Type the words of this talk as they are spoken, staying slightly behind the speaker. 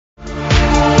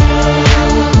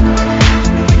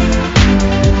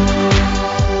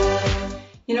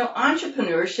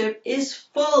entrepreneurship is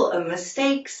full of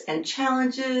mistakes and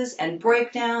challenges and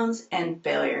breakdowns and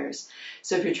failures.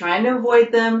 So if you're trying to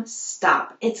avoid them,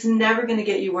 stop. It's never going to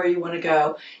get you where you want to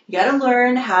go. You got to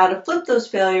learn how to flip those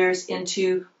failures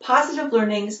into positive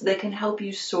learnings that can help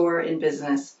you soar in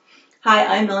business. Hi,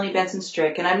 I'm Melanie Benson,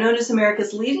 and I'm known as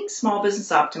America's leading small business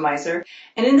optimizer.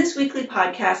 And in this weekly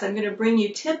podcast, I'm going to bring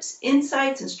you tips,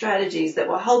 insights, and strategies that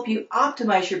will help you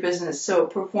optimize your business so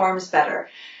it performs better.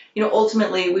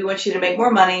 Ultimately, we want you to make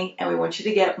more money and we want you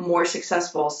to get more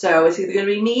successful. So it's either going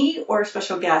to be me or a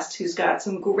special guest who's got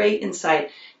some great insight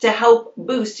to help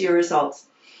boost your results.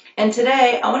 And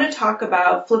today, I want to talk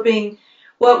about flipping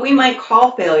what we might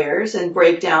call failures and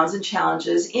breakdowns and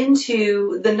challenges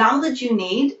into the knowledge you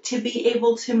need to be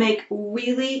able to make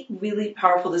really, really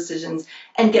powerful decisions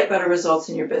and get better results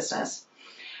in your business.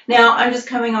 Now, I'm just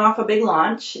coming off a big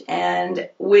launch, and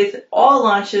with all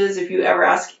launches, if you ever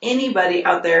ask anybody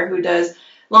out there who does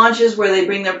launches where they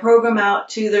bring their program out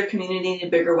to their community in a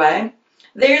bigger way,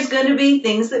 there's going to be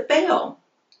things that fail.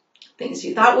 Things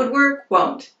you thought would work,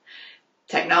 won't.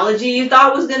 Technology you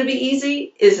thought was going to be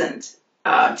easy, isn't.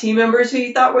 Team members who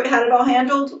you thought had it all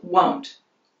handled, won't.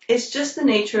 It's just the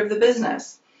nature of the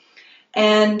business.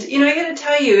 And, I got to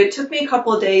tell you, it took me a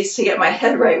couple of days to get my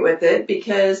head right with it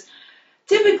because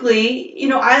typically,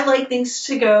 I like things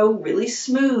to go really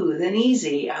smooth and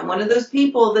easy. I'm one of those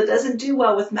people that doesn't do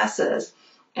well with messes.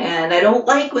 And I don't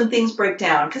like when things break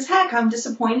down because, heck, I'm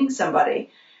disappointing somebody.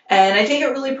 And I take it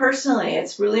really personally.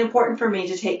 It's really important for me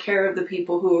to take care of the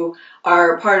people who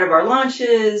are part of our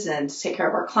launches and to take care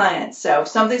of our clients. So if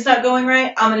something's not going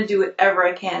right, I'm going to do whatever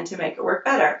I can to make it work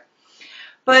better.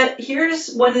 But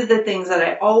here's one of the things that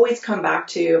I always come back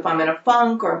to if I'm in a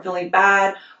funk or I'm feeling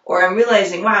bad or I'm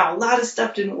realizing, wow, a lot of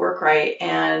stuff didn't work right,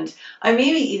 and I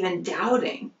may be even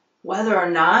doubting whether or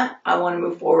not I want to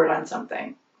move forward on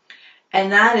something.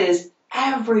 And that is,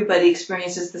 everybody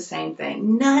experiences the same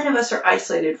thing. None of us are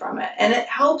isolated from it. And it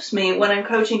helps me when I'm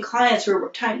coaching clients who are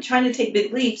trying to take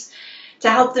big leaps to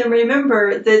help them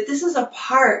remember that this is a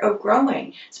part of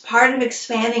growing. It's part of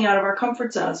expanding out of our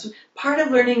comfort zones. Part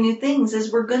of learning new things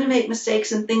is we're going to make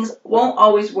mistakes and things won't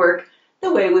always work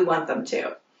the way we want them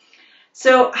to.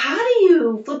 So how do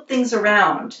you flip things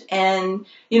around and,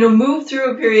 move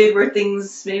through a period where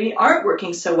things maybe aren't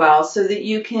working so well so that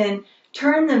you can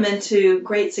turn them into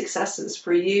great successes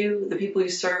for you, the people you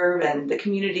serve, and the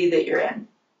community that you're in?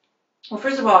 Well,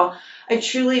 first of all, I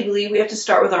truly believe we have to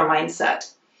start with our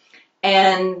mindset.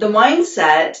 And the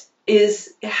mindset it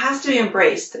has to be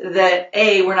embraced that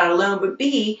A, we're not alone, but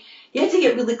B, you have to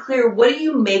get really clear, what are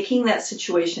you making that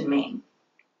situation mean?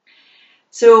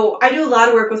 So I do a lot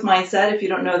of work with mindset. If you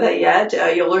don't know that yet,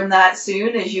 you'll learn that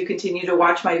soon as you continue to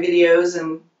watch my videos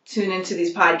and tune into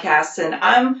these podcasts. And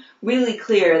I'm really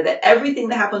clear that everything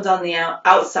that happens on the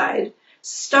outside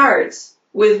starts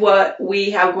with what we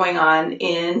have going on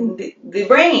in the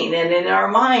brain and in our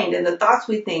mind and the thoughts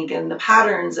we think and the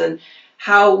patterns and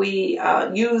how we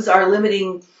use our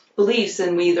limiting beliefs,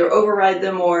 and we either override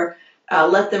them or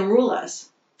let them rule us.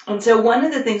 And so one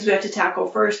of the things we have to tackle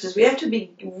first is we have to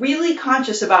be really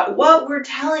conscious about what we're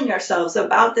telling ourselves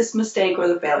about this mistake or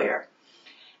the failure.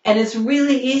 And it's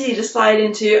really easy to slide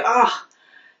into, I'm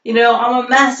a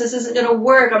mess. This isn't going to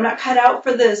work. I'm not cut out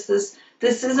for this.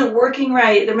 This isn't working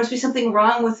right. There must be something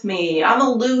wrong with me. I'm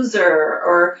a loser,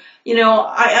 or,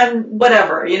 I'm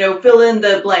whatever, fill in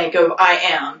the blank of I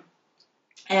am.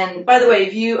 And by the way,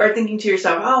 if you are thinking to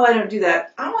yourself, oh, I don't do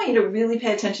that, I want you to really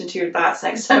pay attention to your thoughts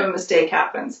next time a mistake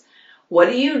happens. What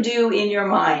do you do in your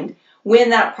mind when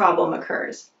that problem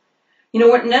occurs?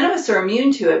 None of us are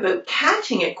immune to it, but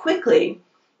catching it quickly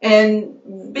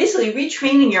and basically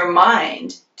retraining your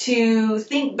mind to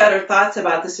think better thoughts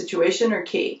about the situation are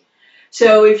key.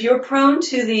 So if you're prone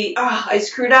to I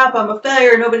screwed up, I'm a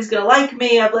failure, nobody's going to like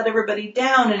me, I've let everybody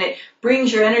down, and it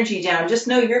brings your energy down, just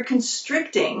know you're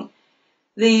constricting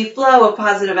the flow of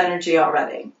positive energy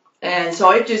already. And so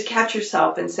all you have to do is catch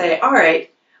yourself and say, all right,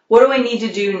 what do I need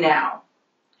to do now?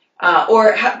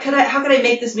 Or how could I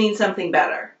make this mean something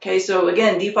better? Okay, so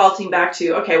again, defaulting back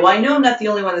to, okay, well, I know I'm not the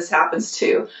only one this happens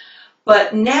to,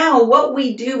 but now what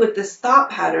we do with this thought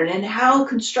pattern and how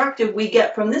constructive we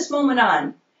get from this moment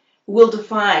on will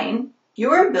define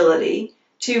your ability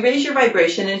to raise your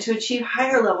vibration and to achieve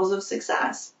higher levels of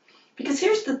success. Because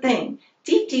here's the thing.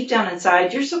 Deep down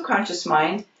inside, your subconscious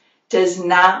mind does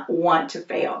not want to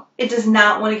fail. It does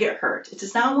not want to get hurt. It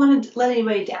does not want to let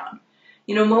anybody down.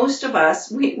 Most of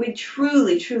us, we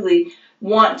truly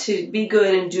want to be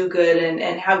good and do good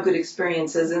and have good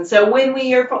experiences. And so when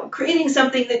we are creating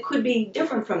something that could be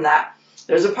different from that,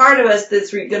 there's a part of us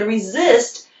that's going to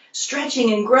resist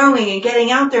stretching and growing and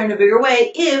getting out there in a bigger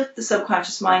way if the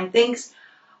subconscious mind thinks,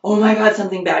 oh my God,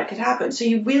 something bad could happen. So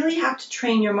you really have to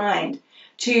train your mind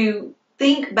to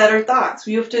think better thoughts.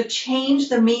 You have to change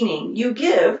the meaning you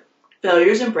give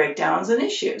failures and breakdowns and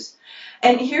issues.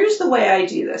 And here's the way I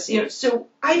do this. So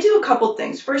I do a couple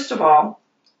things. First of all,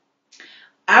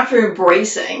 after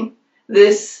embracing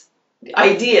this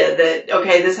idea that,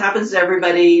 okay, this happens to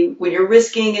everybody, when you're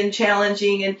risking and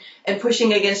challenging and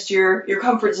pushing against your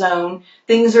comfort zone,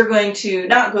 things are going to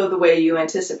not go the way you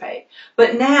anticipate.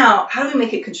 But now, how do we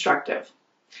make it constructive?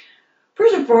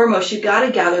 First and foremost, you've got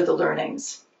to gather the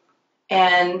learnings.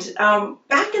 And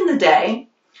back in the day,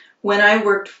 when I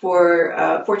worked for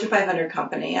a Fortune 500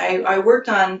 company, I worked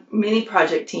on many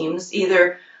project teams,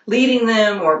 either leading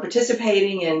them or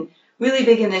participating in really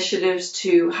big initiatives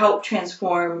to help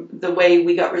transform the way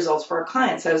we got results for our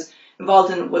clients. I was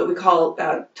involved in what we call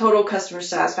total customer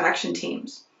satisfaction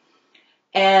teams.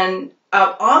 And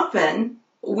often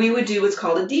we would do what's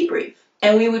called a debrief.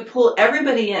 And we would pull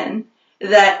everybody in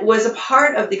that was a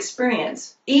part of the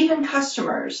experience, even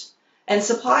customers and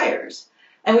suppliers.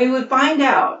 And we would find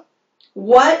out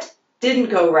what didn't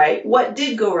go right, what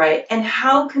did go right, and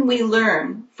how can we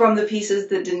learn from the pieces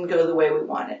that didn't go the way we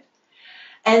wanted.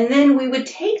 And then we would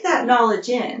take that knowledge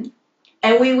in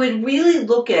and we would really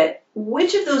look at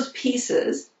which of those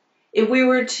pieces, if we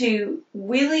were to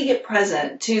really get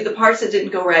present to the parts that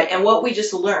didn't go right and what we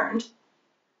just learned,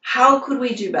 how could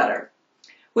we do better?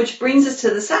 Which brings us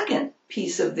to the second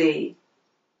piece of the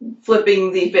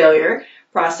flipping the failure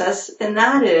process, and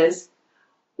that is,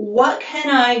 what can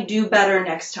I do better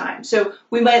next time? So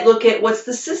we might look at what's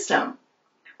the system,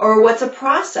 or what's a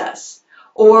process,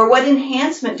 or what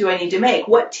enhancement do I need to make?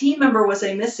 What team member was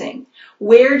I missing?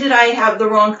 Where did I have the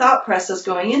wrong thought process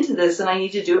going into this and I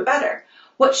need to do it better?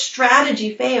 What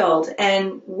strategy failed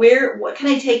and what can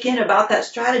I take in about that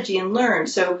strategy and learn?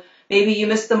 So maybe you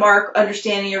missed the mark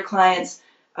understanding your client's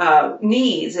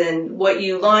needs and what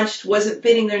you launched wasn't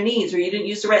fitting their needs, or you didn't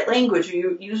use the right language, or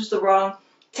you used the wrong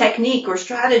technique or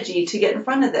strategy to get in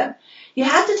front of them. You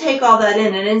have to take all that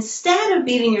in, and instead of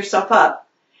beating yourself up,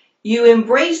 you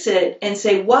embrace it and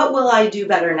say, what will I do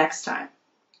better next time?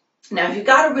 Now, if you've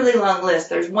got a really long list,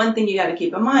 there's one thing you got to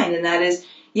keep in mind, and that is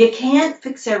you can't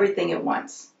fix everything at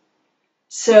once.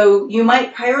 So you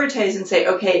might prioritize and say,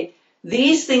 okay,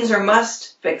 these things are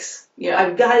must fix.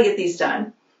 I've got to get these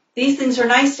done. These things are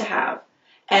nice to have.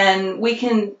 And we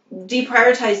can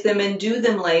deprioritize them and do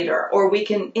them later, or we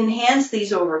can enhance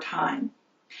these over time.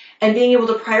 And being able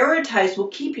to prioritize will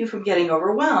keep you from getting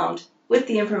overwhelmed with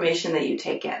the information that you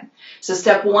take in. So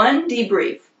step one,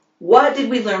 debrief. What did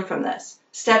we learn from this?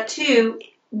 Step two,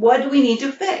 what do we need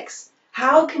to fix?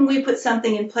 How can we put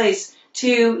something in place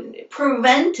to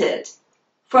prevent it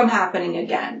from happening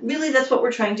again? Really, that's what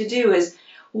we're trying to do is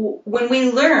when we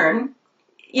learn,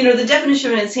 the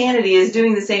definition of insanity is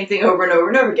doing the same thing over and over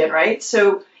and over again, right?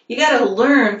 So you got to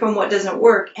learn from what doesn't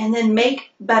work and then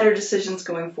make better decisions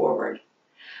going forward.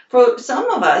 For some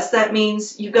of us, that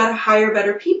means you've got to hire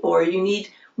better people, or you need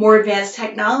more advanced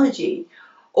technology,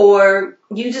 or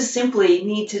you just simply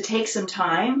need to take some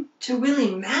time to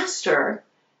really master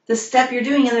the step you're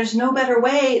doing. And there's no better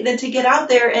way than to get out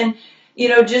there and,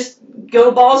 just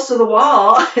go balls to the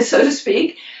wall, so to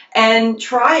speak, and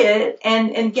try it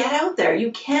and get out there.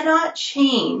 You cannot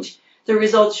change the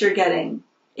results you're getting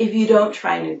if you don't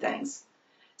try new things.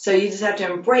 So you just have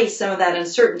to embrace some of that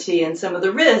uncertainty and some of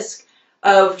the risk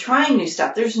of trying new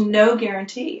stuff. There's no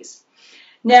guarantees.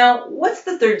 Now, what's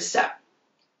the third step?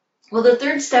 Well, the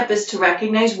third step is to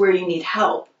recognize where you need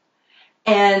help.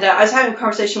 And I was having a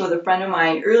conversation with a friend of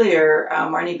mine earlier,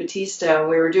 Marnie Batista, and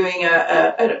we were doing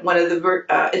one of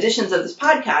the editions of this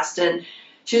podcast, and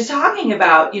she was talking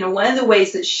about, one of the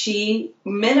ways that she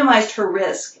minimized her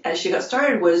risk as she got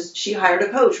started was she hired a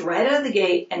coach right out of the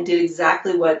gate and did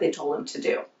exactly what they told him to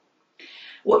do.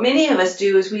 What many of us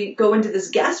do is we go into this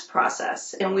guess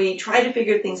process and we try to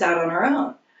figure things out on our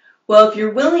own. Well, if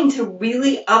you're willing to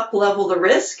really up-level the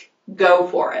risk, go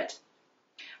for it.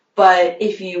 But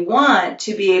if you want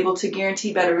to be able to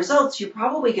guarantee better results, you're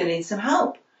probably going to need some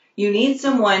help. You need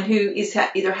someone who is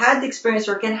either had the experience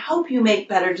or can help you make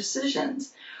better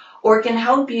decisions, or can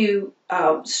help you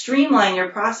streamline your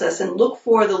process and look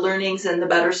for the learnings and the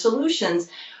better solutions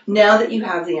now that you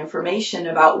have the information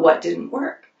about what didn't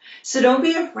work. So don't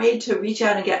be afraid to reach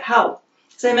out and get help.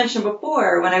 As I mentioned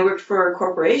before, when I worked for a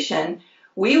corporation,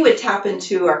 we would tap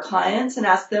into our clients and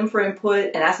ask them for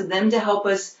input and ask them to help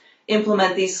us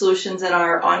implement these solutions in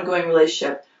our ongoing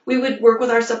relationship We would work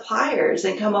with our suppliers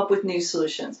and come up with new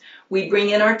solutions. We'd bring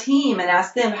in our team and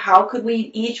ask them, how could we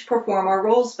each perform our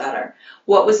roles better?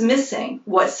 What was missing?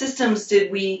 What systems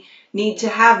did we need to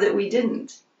have that we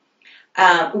didn't?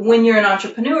 When you're an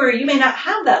entrepreneur, you may not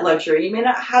have that luxury. You may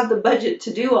not have the budget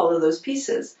to do all of those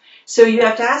pieces. So you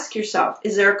have to ask yourself,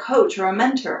 is there a coach or a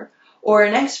mentor or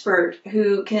an expert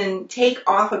who can take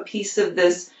off a piece of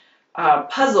this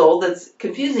puzzle that's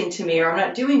confusing to me or I'm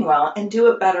not doing well and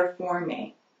do it better for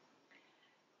me?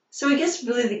 So I guess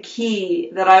really the key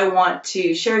that I want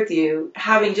to share with you,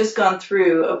 having just gone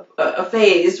through a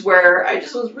phase where I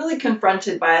just was really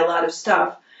confronted by a lot of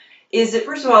stuff, is that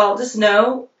first of all, just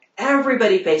know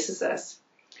everybody faces this.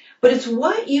 But it's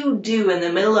what you do in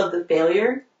the middle of the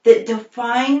failure that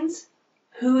defines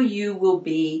who you will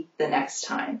be the next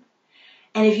time.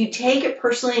 And if you take it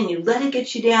personally and you let it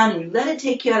get you down and you let it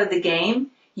take you out of the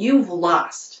game, you've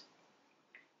lost.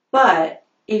 But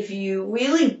if you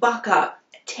really buck up,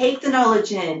 take the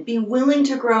knowledge in, be willing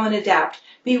to grow and adapt,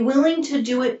 be willing to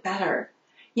do it better.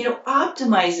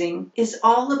 Optimizing is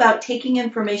all about taking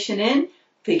information in,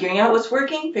 figuring out what's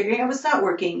working, figuring out what's not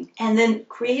working, and then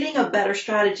creating a better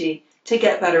strategy to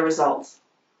get better results.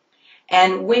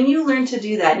 And when you learn to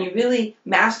do that and you really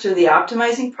master the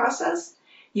optimizing process,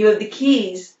 you have the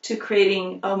keys to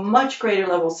creating a much greater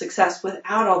level of success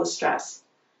without all the stress.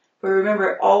 But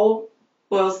remember, it all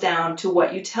boils down to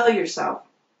what you tell yourself.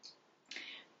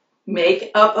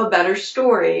 Make up a better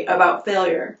story about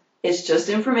failure. It's just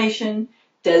information,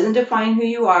 doesn't define who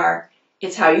you are.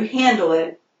 It's how you handle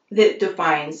it that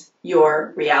defines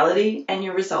your reality and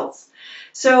your results.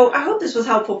 So I hope this was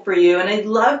helpful for you, and I'd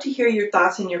love to hear your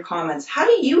thoughts and your comments. How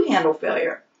do you handle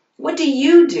failure? What do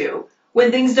you do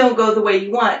when things don't go the way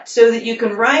you want so that you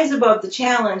can rise above the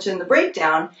challenge and the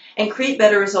breakdown and create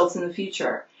better results in the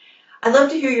future? I'd love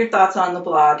to hear your thoughts on the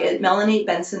blog at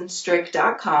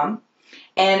melaniebensonstrick.com.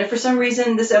 And if for some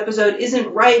reason this episode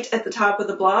isn't right at the top of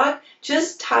the blog,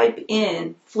 just type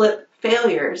in flip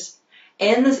failures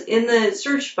in the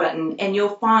search button and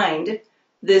you'll find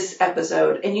this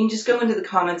episode. And you can just go into the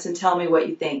comments and tell me what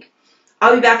you think.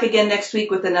 I'll be back again next week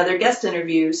with another guest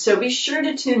interview, so be sure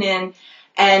to tune in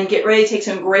and get ready to take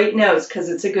some great notes because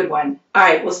it's a good one. All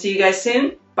right, we'll see you guys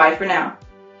soon. Bye for now.